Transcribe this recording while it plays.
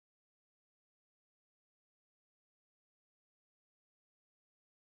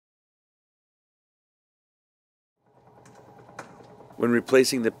When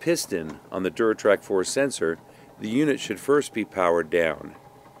replacing the piston on the DuraTrac 4 sensor, the unit should first be powered down,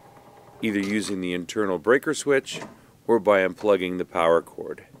 either using the internal breaker switch or by unplugging the power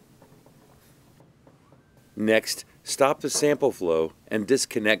cord. Next, stop the sample flow and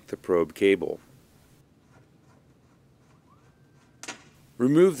disconnect the probe cable.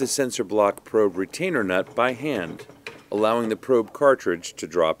 Remove the sensor block probe retainer nut by hand, allowing the probe cartridge to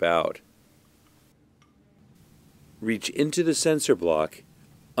drop out. Reach into the sensor block,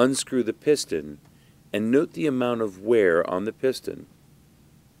 unscrew the piston, and note the amount of wear on the piston.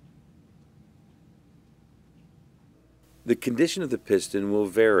 The condition of the piston will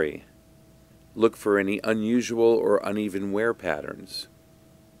vary. Look for any unusual or uneven wear patterns.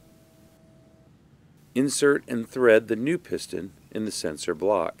 Insert and thread the new piston in the sensor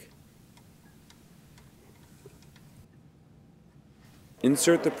block.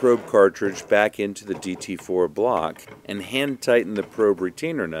 Insert the probe cartridge back into the DT4 block and hand tighten the probe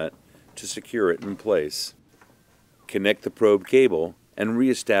retainer nut to secure it in place. Connect the probe cable and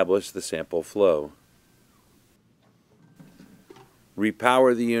re-establish the sample flow.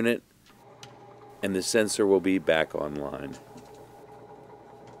 Repower the unit and the sensor will be back online.